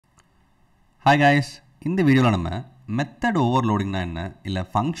Hi guys, இந்த வீடியோவில் நம்ம மெத்தட் ஓவர்லோடிங்னா என்ன இல்லை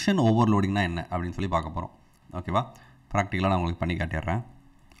ஃபங்க்ஷன் ஓவர்லோடிங்னா என்ன அப்படின்னு சொல்லி பார்க்க போகிறோம். ஓகேவா? ப்ராக்டிக்கலாக நான் உங்களுக்கு பண்ணி காட்டிடுறேன்.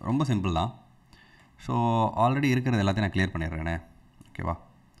 ரொம்ப சிம்பிள் தான். ஸோ ஆல்ரெடி இருக்கிறது எல்லாத்தையும் நான் கிளியர் பண்ணிடுறேனே. ஓகேவா?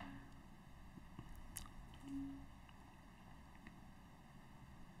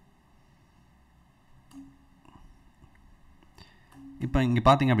 இப்போ இங்கே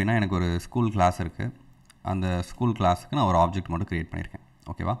பார்த்தீங்க அப்படின்னா எனக்கு ஒரு ஸ்கூல் கிளாஸ் இருக்குது. அந்த ஸ்கூல் கிளாஸுக்கு நான் ஒரு ஆப்ஜெக்ட் மட்டும் க்ரியேட் பண்ணியிருக்கேன்.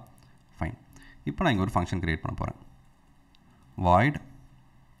 ஓகேவா? ஃபைன். இப்போ நான் இங்கே ஒரு ஃபங்க்ஷன் க்ரியேட் பண்ண போகிறேன். void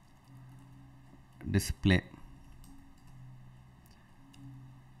display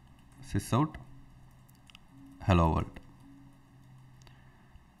sysout hello world.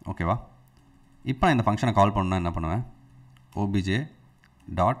 ஓகேவா? இப்போ நான் இந்த ஃபங்க்ஷனை கால் பண்ணணும்னா என்ன பண்ணுவேன்? obj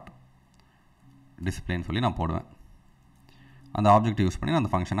டாட் டிஸ்பிளேன்னு சொல்லி நான் போடுவேன். அந்த ஆப்ஜெக்ட் யூஸ் பண்ணி நான்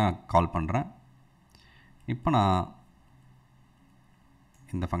அந்த ஃபங்க்ஷனை கால் பண்ணுறேன். இப்போ நான்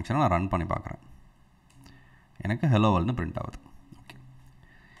இந்த ஃபங்க்ஷனை நான் ரன் பண்ணி பார்க்குறேன். எனக்கு ஹலோ வேர்ல்டுன்னு பிரிண்ட் ஆகுது. ஓகே,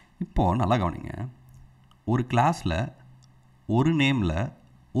 இப்போது நல்லா கவனிங்க. ஒரு கிளாஸில் ஒரு நேமில்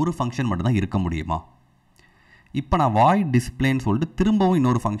ஒரு ஃபங்க்ஷன் மட்டும்தான் இருக்க முடியுமா? இப்போ நான் வாய்ட் டிஸ்பிளேன்னு சொல்லிட்டு திரும்பவும்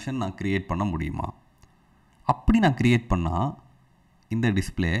இன்னொரு ஃபங்க்ஷன் நான் க்ரியேட் பண்ண முடியுமா? அப்படி நான் க்ரியேட் பண்ணால் இந்த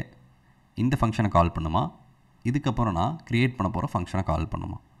டிஸ்பிளே இந்த ஃபங்க்ஷனை கால் பண்ணுமா? இதுக்கப்புறம் நான் க்ரியேட் பண்ண போகிற ஃபங்க்ஷனை கால்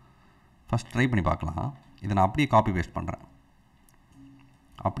பண்ணுமா? ஃபஸ்ட் ட்ரை பண்ணி பார்க்கலாம். இதை நான் அப்படியே காப்பி பேஸ்ட் பண்ணுறேன்.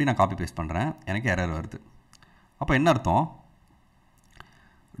 அப்படி நான் காப்பி பேஸ்ட் பண்ணுறேன். எனக்கு எரர் வருது. அப்போ என்ன அர்த்தம்?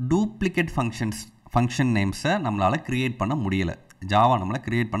 டூப்ளிகேட் ஃபங்க்ஷன் நேம்ஸை நம்மளால் க்ரியேட் பண்ண முடியலை. ஜாவா நம்மளை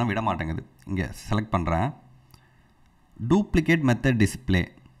க்ரியேட் பண்ண விட மாட்டேங்குது. இங்கே செலக்ட் பண்ணுறேன், டூப்ளிகேட் மெத்தட் டிஸ்பிளே.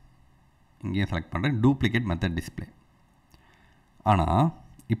 இங்கேயும் செலக்ட் பண்ணுறேன், டூப்ளிகேட் மெத்தட் டிஸ்பிளே. ஆனால்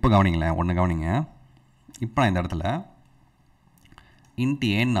இப்போ கவனிங்களேன், ஒன்று கவனிங்க. இப்போ நான் இந்த இடத்துல இன்ட்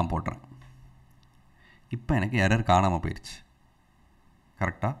ஏன்னு நான் போட்டுறேன். இப்போ எனக்கு எரர் காணாமல் போயிடுச்சு.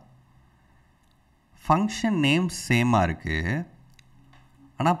 கரெக்டாக? ஃபங்க்ஷன் நேம் சேமாக இருக்குது,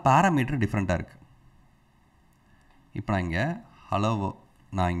 ஆனால் பேராமீட்டர் டிஃப்ரெண்ட்டாக இருக்குது. இப்போ நான் இங்கே ஹலோ,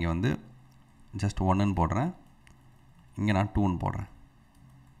 நான் இங்கே வந்து ஜஸ்ட் 1ன்னு போடுறேன். இங்கே நான் 2ன்னு போடுறேன்.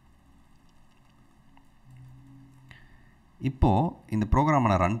 இப்போது இந்த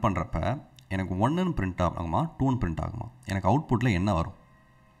ப்ரோக்ராமை நான் ரன் பண்ணுறப்ப எனக்கு 1ன்னு பிரிண்ட் ஆகுமா 2ன்னு பிரிண்ட் ஆகுமா? எனக்கு அவுட்புட்டில் என்ன வரும்?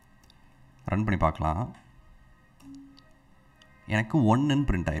 ரன் பண்ணி பார்க்கலாம். எனக்கு 1ன்னு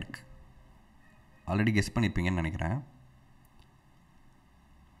பிரிண்ட் ஆகிருக்கு. ஆல்ரெடி கெஸ் பண்ணியிருப்பீங்கன்னு நினைக்கிறேன்.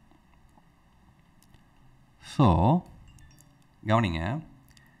 ஸோ கவனிங்க,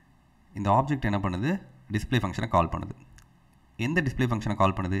 இந்த ஆப்ஜெக்ட் என்ன பண்ணுது? டிஸ்பிளே ஃபங்க்ஷனை கால் பண்ணுது. எந்த டிஸ்பிளே ஃபங்க்ஷனை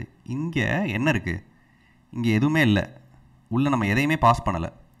கால் பண்ணுது? இங்கே என்ன இருக்குது? இங்கே எதுவுமே இல்லை. உள்ளே நம்ம எதையுமே பாஸ்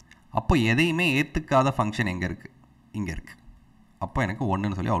பண்ணலை. அப்போ எதையுமே ஏற்றுக்காத ஃபங்க்ஷன் எங்கே இருக்குது? இங்கே இருக்குது. அப்போ எனக்கு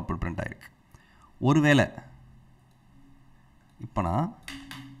 1ன்னு சொல்லி அவுட்புட் பிரிண்ட் ஆகிருக்கு. ஒருவேளை இப்போ நான்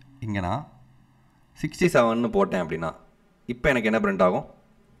இங்கே நான் 67ன்னு போட்டேன் அப்படின்னா இப்போ எனக்கு என்ன பிரிண்ட் ஆகும்?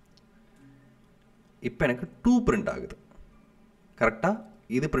 இப்போ எனக்கு 2 பிரிண்ட் ஆகுது. கரெக்டாக?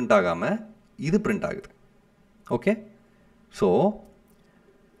 இது பிரிண்ட் ஆகாமல் இது பிரிண்ட் ஆகுது. ஓகே, ஸோ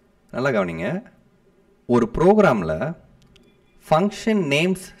நல்லா கவனிங்க. ஒரு ப்ரோக்ராமில் ஃபங்க்ஷன்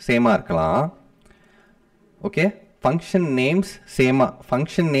நேம்ஸ் சேமாக இருக்கலாம். ஓகே, ஃபங்க்ஷன்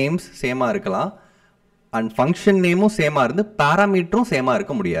நேம்ஸ் சேமாக இருக்கலாம். அண்ட் ஃபங்க்ஷன் நேமும் சேமாக இருந்து பேராமீட்டரும் சேமாக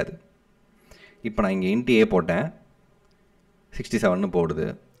இருக்க முடியாது. இப்போ நான் இங்கே இன்ட் ஏ போட்டேன், 67ன்னு போடுது.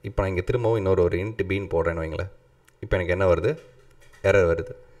 இப்போ நான் இங்கே திரும்பவும் இன்னொரு இன்ட் பின்னு போடுறேன்னு வைங்களேன். இப்போ எனக்கு என்ன வருது? எரர்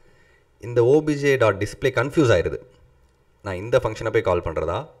வருது. இந்த ஓபிஜே டாட் டிஸ்பிளே கன்ஃபியூஸ் ஆயிடுது. நான் இந்த ஃபங்க்ஷனை போய் கால்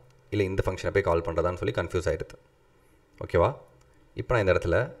பண்ணுறதா இல்லை இந்த ஃபங்க்ஷனை போய் கால் பண்ணுறதான்னு சொல்லி கன்ஃபியூஸ் ஆகிடுது. ஓகேவா? இப்போ நான் இந்த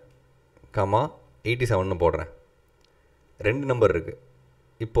இடத்துல கமா 87ன்னு போடுறேன். 2 நம்பர் இருக்குது.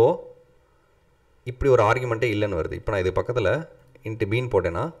 இப்போது இப்படி ஒரு ஆர்குமெண்ட்டே இல்லைன்னு வருது. இப்போ நான் இது பக்கத்தில் இன்ட்டு பின்னு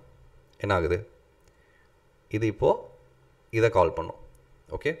போட்டேன்னா என்ன ஆகுது? இது இப்போது இதை கால் பண்ணும்.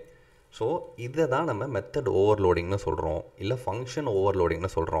 ஓகே, ஸோ இதை தான் நம்ம மெத்தட் ஓவர்லோடிங்னு சொல்கிறோம், இல்லை ஃபங்க்ஷன்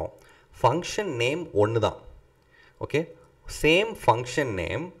ஓவர்லோடிங்னு சொல்கிறோம். ஃபங்க்ஷன் நேம் ஒன்று தான். Okay, same function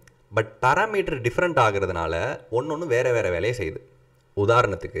name, but parameter different ஆகிறதுனால ஒன்று வேறு வேறு வேலையை செய்யுது.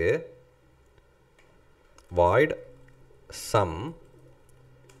 உதாரணத்துக்கு void sum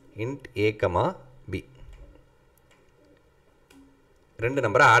int a, b 2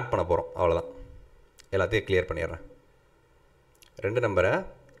 நம்பரை ஆட் பண்ண போகிறோம். அவ்வளோதான், எல்லாத்தையும் கிளியர் பண்ணிடுறேன். 2 நம்பரை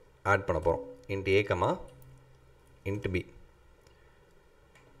ஆட் பண்ண போகிறோம். int a, int b.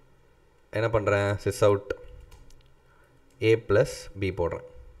 என்ன பண்ணுறேன்? sysout a + b போடுறேன்.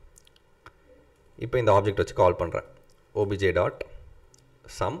 இப்போ இந்த ஆப்ஜெக்ட் வச்சு கால் பண்ணுறேன். obj டாட்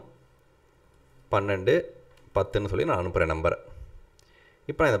sum 12 10ன்னு சொல்லி நான் அனுப்புகிறேன் நம்பரை.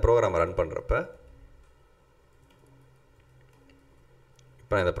 இப்போ நான் இந்த ப்ரோக்ராமை ரன் பண்ணுறப்ப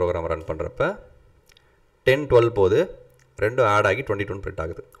இப்போ நான் இந்த ப்ரோக்ராம் ரன் பண்ணுறப்ப 10 12 போது ரெண்டும் ஆட் ஆகி 22 பிரிண்ட்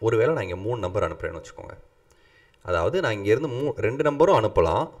ஆகுது. ஒருவேளை நான் இங்கே 3 நம்பர் அனுப்புகிறேன்னு வச்சுக்கோங்க. அதாவது நான் இங்கேருந்து 2 நம்பரும்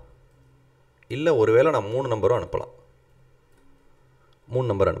அனுப்பலாம், இல்லை ஒருவேளை நான் 3 நம்பரும் அனுப்பலாம். 3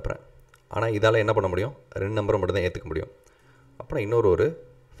 நம்பர் அனுப்புகிறேன். ஆனால் இதால் என்ன பண்ண முடியும், 2 நம்பரை மட்டும் தான் ஏற்றுக்க முடியும். அப்புறம் இன்னொரு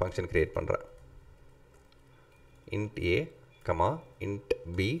ஃபங்க்ஷன் க்ரியேட் பண்ணுறேன். int a, int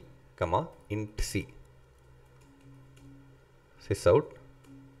b, int c. sysout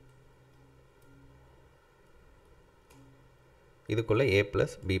இதுக்குள்ளே a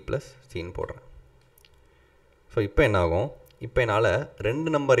ப்ளஸ் b ப்ளஸ் சின்னு போடுறேன். ஸோ இப்போ என்ன ஆகும், இப்போ என்னால்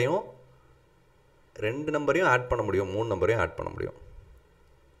 2 நம்பரையும் ஆட் பண்ண முடியும், 3 நம்பரையும் ஆட் பண்ண முடியும்.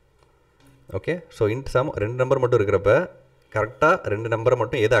 Okay, so int sum 2 number மட்டும் இருக்கிறப்ப கரெக்டாக 2 நம்பரை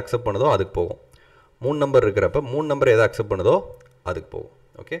மட்டும் எதை அக்செப்ட் பண்ணுதோ அதுக்கு போகும். 3 நம்பர் இருக்கிறப்ப 3 நம்பர் எதை அக்செப்ட் பண்ணுதோ அதுக்கு போகும்.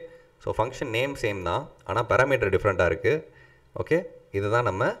 Okay, so function name same தான், ஆனால் பேராமீட்டர் டிஃப்ரெண்ட்டாக இருக்குது. ஓகே, இதுதான்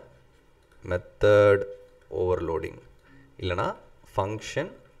நம்ம மெத்தட் ஓவர்லோடிங் இல்லைனா ஃபங்க்ஷன்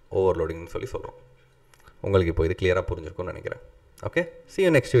ஓவர்லோடிங்னு சொல்லி சொல்கிறோம். உங்களுக்கு இப்போ இது கிளியராக புரிஞ்சிருக்கும்னு நினைக்கிறேன். Okay, see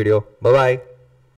you next video. Bye bye.